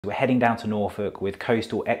We're heading down to Norfolk with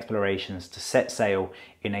coastal explorations to set sail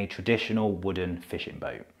in a traditional wooden fishing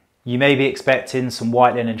boat. You may be expecting some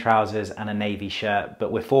white linen trousers and a navy shirt,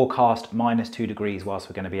 but we're forecast -2 degrees whilst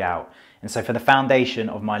we're going to be out. And so for the foundation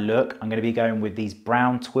of my look, I'm going to be going with these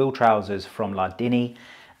brown twill trousers from Lardini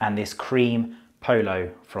and this cream polo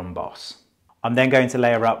from Boss. I'm then going to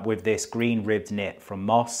layer up with this green ribbed knit from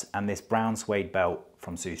Moss and this brown suede belt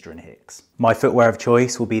from Suster & Hicks. My footwear of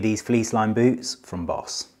choice will be these fleece line boots from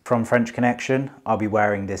Boss. From French Connection, I'll be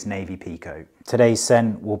wearing this navy peacoat. Today's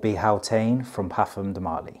scent will be Hautane from Parfum de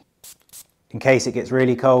Marly. In case it gets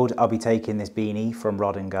really cold, I'll be taking this beanie from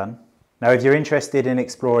Rod & Gun. Now, if you're interested in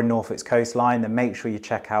exploring Norfolk's coastline, then make sure you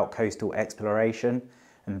check out Coastal Exploration.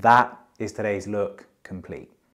 And that is today's look complete.